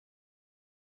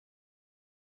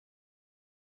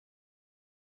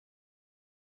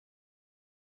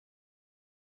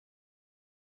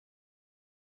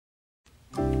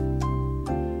This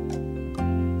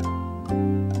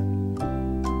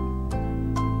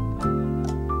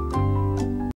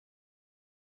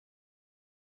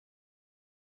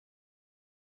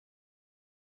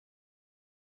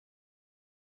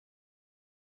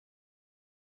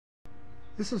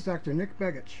is Dr. Nick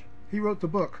Begich. He wrote the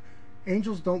book,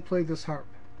 Angels Don't Play This Harp.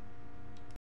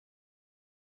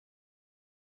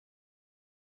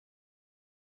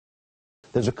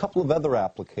 There's a couple of other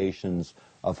applications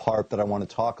of HAARP that I want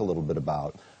to talk a little bit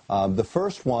about. The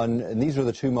first one, and these are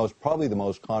the two probably the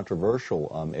most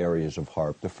controversial areas of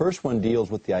HAARP. The first one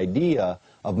deals with the idea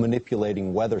of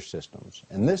manipulating weather systems.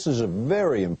 And this is a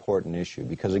very important issue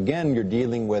because, again, you're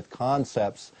dealing with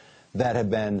concepts that have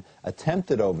been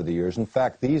attempted over the years. In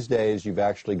fact, these days you've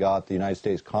actually got the United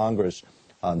States Congress,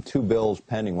 two bills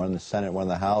pending, one in the Senate, one in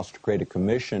the House, to create a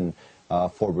commission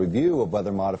for review of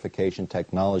weather modification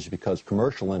technology because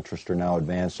commercial interests are now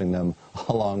advancing them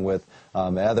along with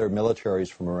other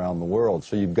militaries from around the world.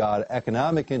 So you've got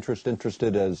economic interest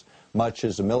interested as much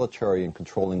as the military in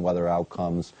controlling weather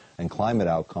outcomes and climate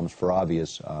outcomes for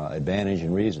obvious advantage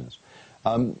and reasons.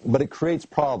 But it creates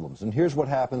problems, and here's what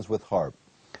happens with HAARP.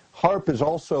 HAARP is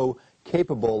also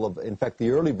capable of, in fact, the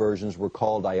early versions were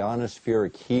called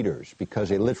ionospheric heaters because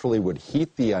they literally would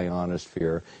heat the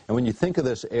ionosphere. And when you think of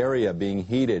this area being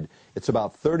heated, it's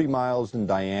about 30 miles in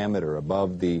diameter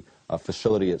above the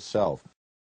facility itself.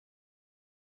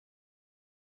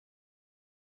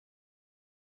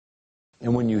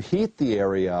 And when you heat the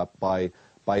area up by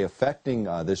affecting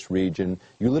this region,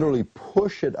 you literally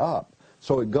push it up.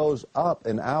 So it goes up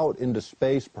and out into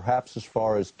space perhaps as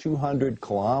far as 200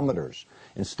 kilometers.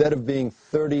 Instead of being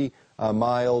 30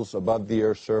 miles above the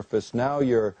Earth's surface, now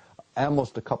you're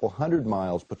almost a couple hundred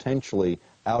miles potentially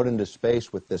out into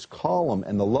space with this column,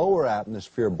 and the lower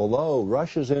atmosphere below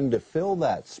rushes in to fill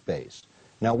that space.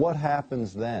 Now what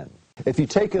happens then? If you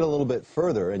take it a little bit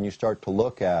further and you start to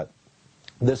look at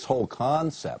this whole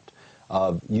concept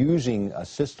of using a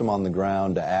system on the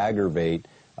ground to aggravate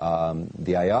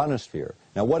the ionosphere.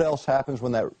 Now what else happens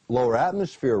when that lower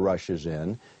atmosphere rushes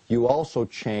in? You also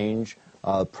change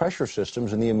pressure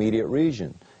systems in the immediate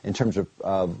region in terms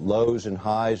of lows and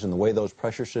highs and the way those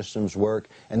pressure systems work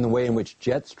and the way in which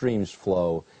jet streams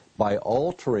flow. By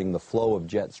altering the flow of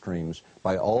jet streams,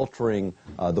 by altering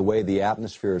the way the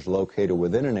atmosphere is located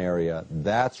within an area,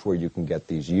 that's where you can get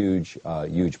these huge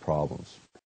problems.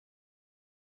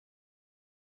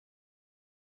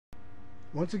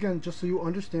 Once again, just so you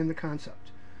understand the concept,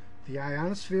 the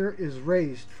ionosphere is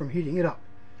raised from heating it up,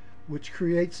 which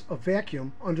creates a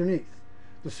vacuum underneath.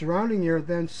 The surrounding air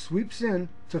then sweeps in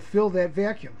to fill that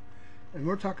vacuum, and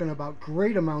we're talking about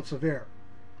great amounts of air,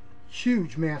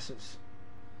 huge masses.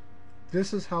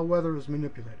 This is how weather is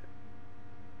manipulated.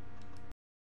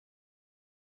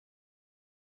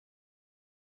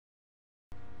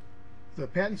 The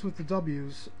patents with the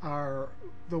W's are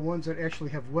the ones that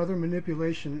actually have weather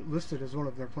manipulation listed as one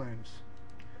of their claims.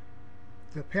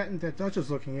 The patent that Dutch is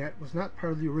looking at was not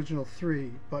part of the original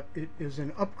three, but it is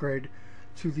an upgrade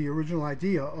to the original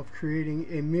idea of creating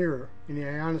a mirror in the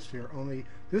ionosphere, only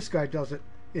this guy does it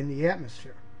in the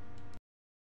atmosphere.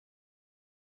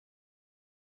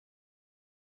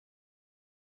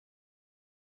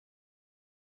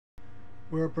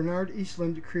 Where Bernard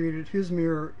Eastland created his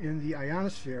mirror in the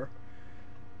ionosphere,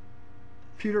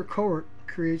 Peter Cowart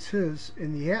creates his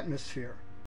in the atmosphere.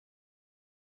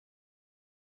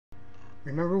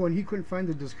 Remember when he couldn't find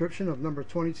the description of number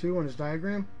 22 on his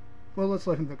diagram? Well, let's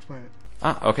let him explain it.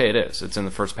 Ah, okay, it is. It's in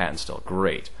the first patent still.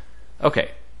 Great.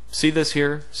 Okay, see this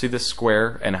here? See this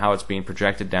square and how it's being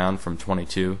projected down from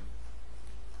 22?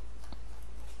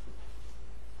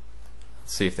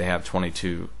 Let's see if they have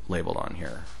 22 labeled on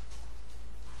here.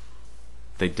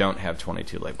 They don't have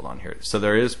 22 labeled on here. So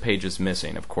there is pages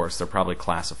missing, of course. They're probably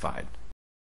classified.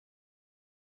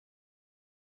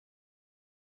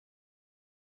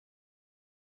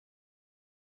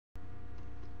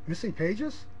 Missing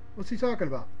pages? What's he talking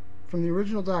about? From the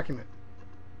original document.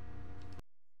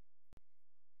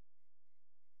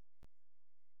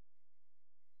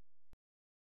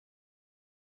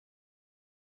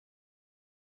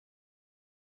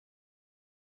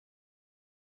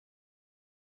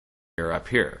 Up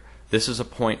here. This is a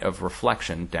point of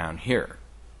reflection down here.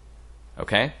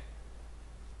 Okay?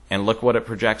 And look what it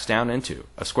projects down into,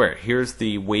 a square. Here's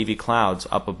the wavy clouds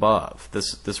up above.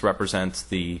 This represents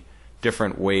the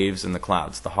different waves in the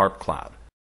clouds, the HAARP cloud.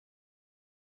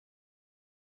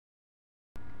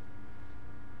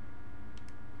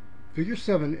 Figure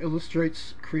 7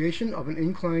 illustrates creation of an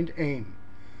inclined aim.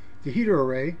 The heater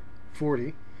array,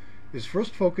 40, is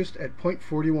first focused at point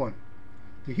 41.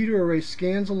 The The heater array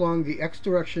scans along the x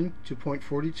direction to point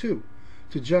 42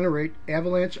 to generate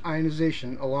avalanche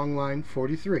ionization along line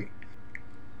 43.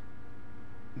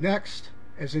 Next,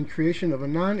 as in creation of a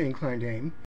non-inclined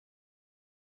aim,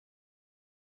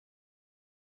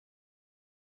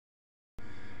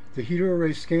 the heater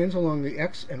array scans along the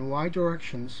x and y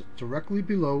directions directly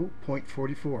below point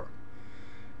 44.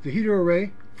 The heater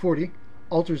array 40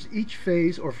 alters each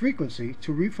phase or frequency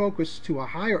to refocus to a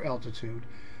higher altitude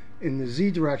in the z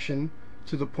direction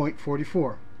to the point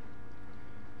 44.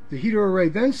 The heater array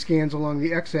then scans along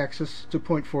the x-axis to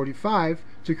point 45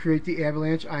 to create the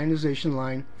avalanche ionization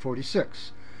line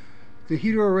 46. The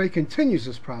heater array continues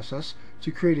this process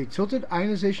to create a tilted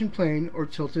ionization plane or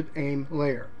tilted aim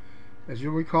layer. As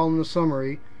you'll recall in the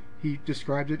summary, he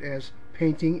described it as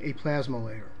painting a plasma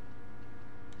layer.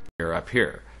 Up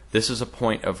here. This is a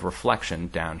point of reflection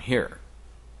down here.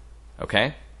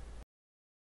 Okay?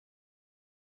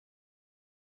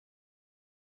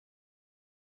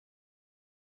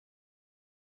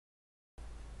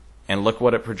 And look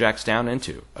what it projects down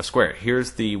into, a square.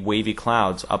 Here's the wavy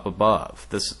clouds up above.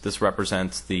 This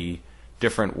represents the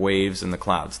different waves in the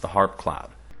clouds, the HAARP cloud.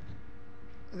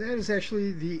 That is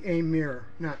actually the aim mirror,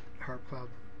 not HAARP cloud.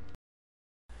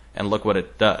 And look what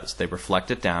it does. They reflect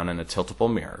it down in a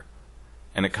tiltable mirror,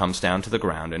 and it comes down to the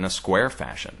ground in a square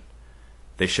fashion.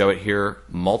 They show it here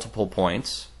multiple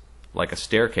points, like a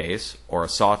staircase or a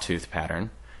sawtooth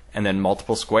pattern, and then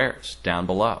multiple squares down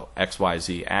below. X, Y,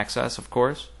 Z axis, of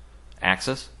course.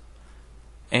 Axis,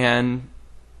 and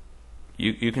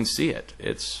you can see it.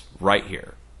 It's right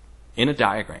here in a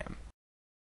diagram.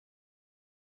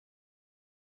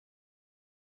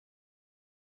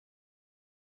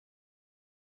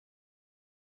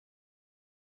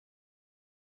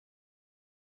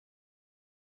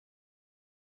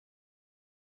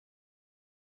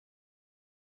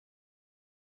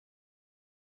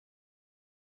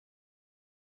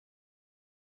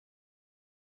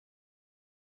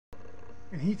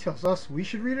 And he tells us we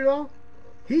should read it all?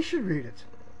 He should read it.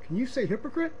 Can you say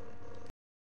hypocrite?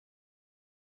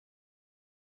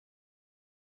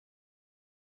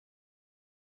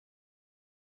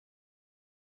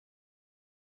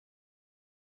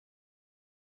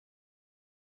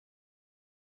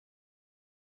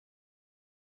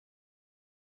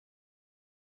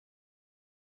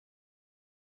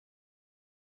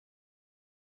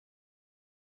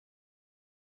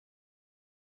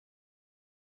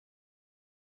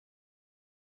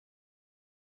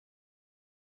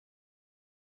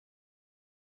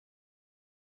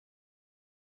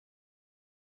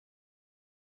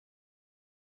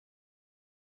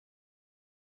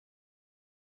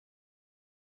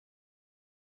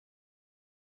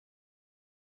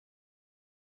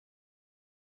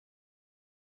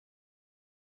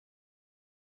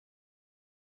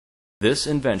 This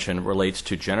invention relates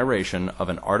to generation of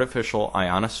an artificial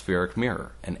ionospheric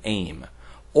mirror, an AIM,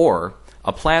 or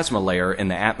a plasma layer in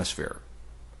the atmosphere.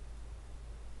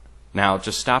 Now,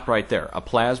 just stop right there. A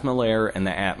plasma layer in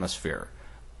the atmosphere.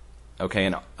 Okay,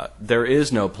 and there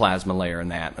is no plasma layer in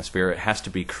the atmosphere. It has to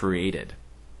be created.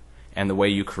 And the way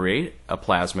you create a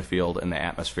plasma field in the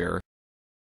atmosphere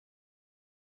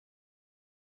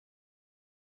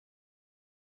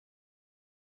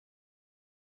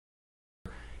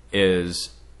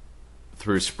is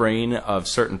through spraying of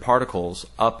certain particles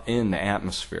up in the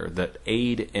atmosphere that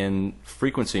aid in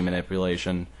frequency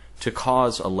manipulation to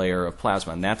cause a layer of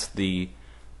plasma. And that's the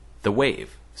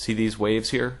wave. See these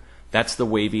waves here? That's the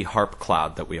wavy HAARP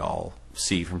cloud that we all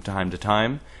see from time to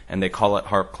time, and they call it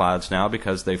HAARP clouds now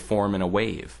because they form in a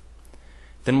wave.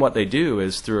 Then what they do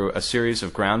is through a series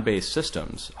of ground-based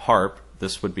systems, HAARP,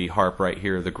 this would be HAARP right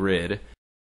here, the grid,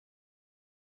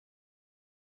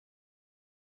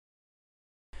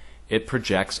 it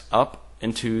projects up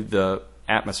into the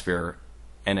atmosphere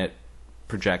and it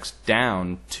projects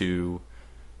down to,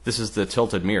 this is the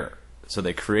tilted mirror. So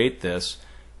they create this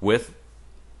with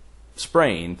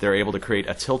spraying. They're able to create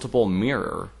a tiltable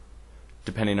mirror,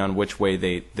 depending on which way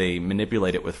they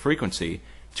manipulate it with frequency,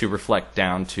 to reflect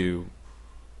down to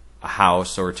a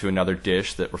house or to another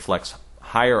dish that reflects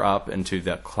higher up into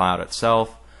the cloud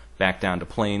itself, back down to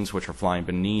planes which are flying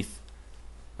beneath.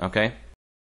 Okay?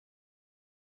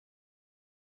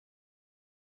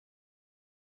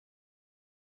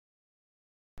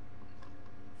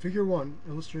 Figure 1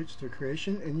 illustrates the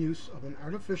creation and use of an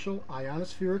artificial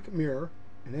ionospheric mirror,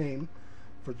 an AIM,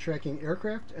 for tracking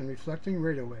aircraft and reflecting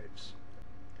radio waves.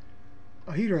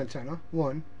 A heater antenna,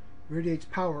 1, radiates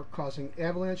power causing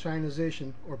avalanche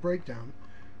ionization or breakdown,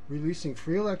 releasing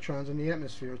free electrons in the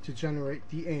atmosphere to generate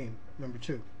the AIM, number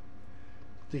 2.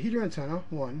 The heater antenna,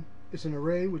 1, is an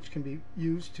array which can be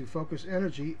used to focus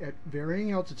energy at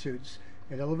varying altitudes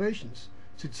and elevations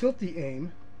to tilt the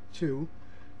aim to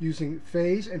using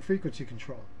phase and frequency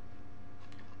control.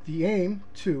 The aim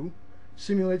 2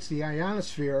 simulates the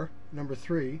ionosphere, number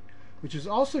 3, which is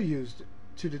also used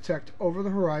to detect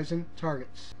over-the-horizon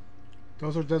targets.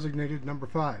 Those are designated number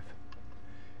 5.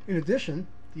 In addition,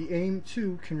 the aim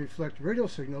 2 can reflect radio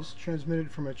signals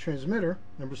transmitted from a transmitter,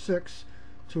 number 6,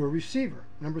 to a receiver,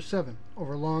 number 7,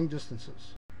 over long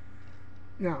distances.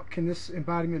 Now, can this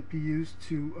embodiment be used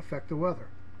to affect the weather?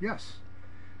 Yes.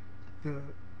 The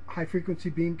high-frequency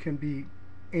beam can be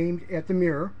aimed at the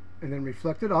mirror and then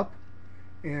reflected up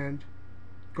and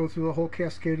go through the whole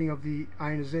cascading of the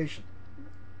ionization,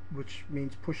 which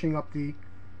means pushing up the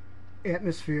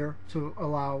atmosphere to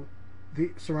allow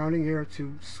the surrounding air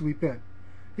to sweep in.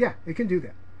 Yeah, it can do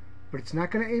that, but it's not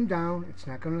going to aim down. It's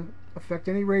not going to affect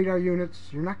any radar units.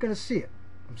 You're not going to see it.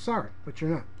 I'm sorry, but you're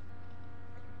not.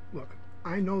 Look,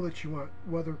 I know that you want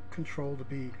weather control to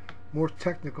be more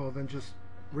technical than just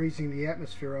raising the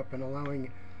atmosphere up and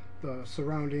allowing the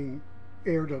surrounding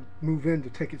air to move in to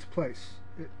take its place.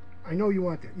 I know you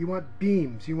want that. You want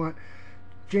beams. You want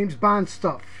James Bond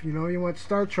stuff. You know, you want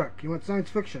Star Trek. You want science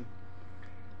fiction.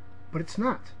 But it's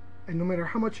not. And no matter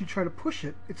how much you try to push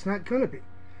it, it's not going to be.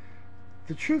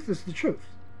 The truth is the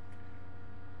truth.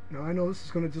 Now, I know this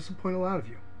is going to disappoint a lot of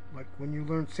you. Like when you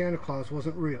learned Santa Claus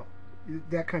wasn't real.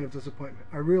 That kind of disappointment.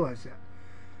 I realize that.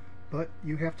 But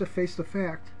you have to face the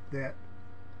fact that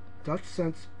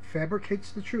Dutchsinse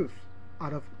fabricates the truth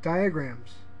out of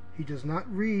diagrams. He does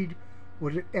not read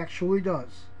what it actually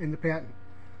does in the patent.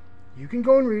 You can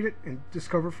go and read it and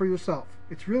discover for yourself.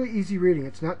 It's really easy reading.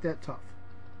 It's not that tough.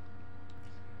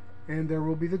 And there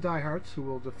will be the diehards who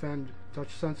will defend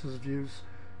Dutchsinse's views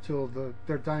till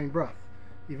their dying breath,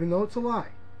 even though it's a lie,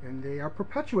 and they are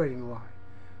perpetuating the lie,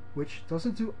 which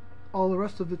doesn't do all the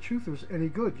rest of the truthers any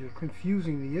good. You're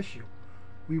confusing the issue.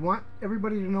 We want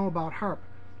everybody to know about HAARP,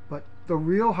 but the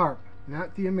real HAARP,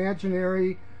 not the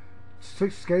imaginary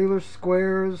scalar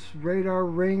squares, radar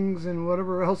rings, and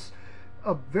whatever else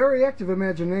a very active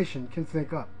imagination can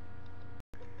think up.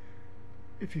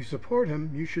 If you support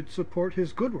him, you should support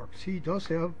his good works. He does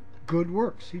have good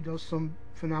works. He does some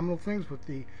phenomenal things with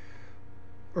the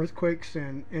earthquakes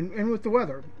and with the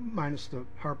weather, minus the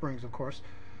HAARP rings, of course.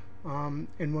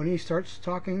 And when he starts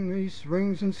talking these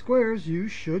rings and squares, you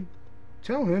should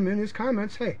tell him in his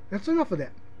comments, hey, that's enough of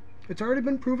that. It's already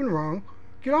been proven wrong.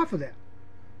 Get off of that.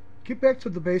 Get back to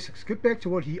the basics. Get back to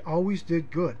what he always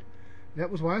did good.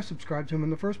 That was why I subscribed to him in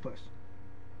the first place.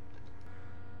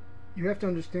 You have to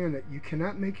understand that you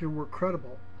cannot make your work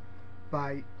credible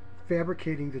by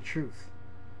fabricating the truth.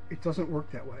 It doesn't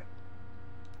work that way.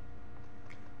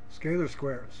 Scalar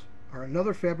squares are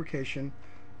another fabrication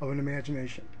of an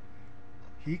imagination.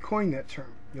 He coined that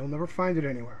term. You'll never find it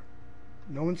anywhere.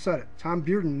 No one said it. Tom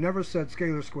Bearden never said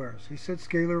scalar squares. He said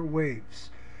scalar waves.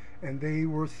 And they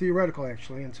were theoretical,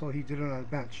 actually, until he did it on a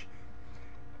bench.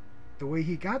 The way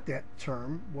he got that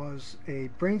term was a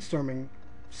brainstorming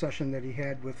session that he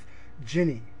had with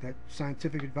Ginny, that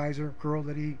scientific advisor girl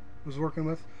that he was working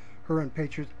with, her in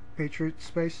Patriot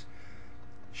Space.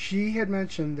 She had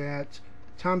mentioned that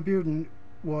Tom Bearden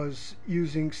was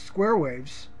using square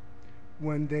waves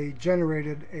when they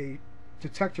generated a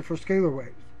detector for scalar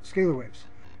waves.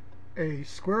 A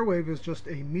square wave is just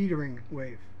a metering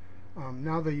wave.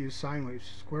 Now they use sine waves.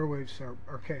 Square waves are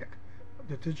archaic.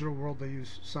 The digital world, they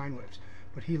use sine waves.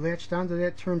 But he latched onto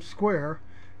that term square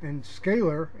and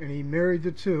scalar, and he married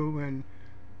the two and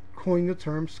coined the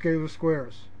term scalar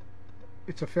squares.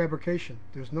 It's a fabrication.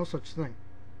 There's no such thing.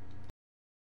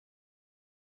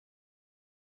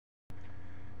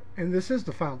 And this is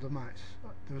the final demise.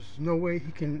 There's no way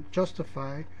he can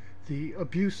justify the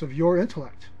abuse of your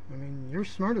intellect. I mean, you're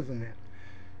smarter than that.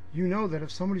 You know that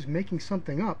if somebody's making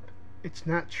something up, it's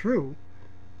not true.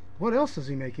 What else is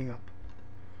he making up?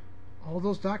 All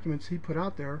those documents he put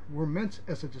out there were meant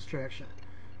as a distraction.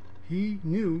 He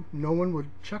knew no one would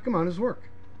check him on his work,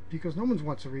 because no one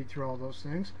wants to read through all those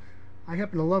things. I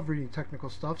happen to love reading technical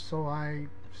stuff, so I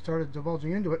started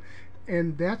divulging into it,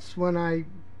 and that's when I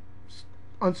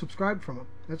unsubscribed from him.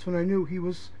 That's when I knew he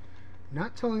was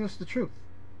not telling us the truth.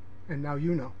 And now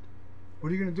you know. What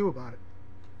are you going to do about it?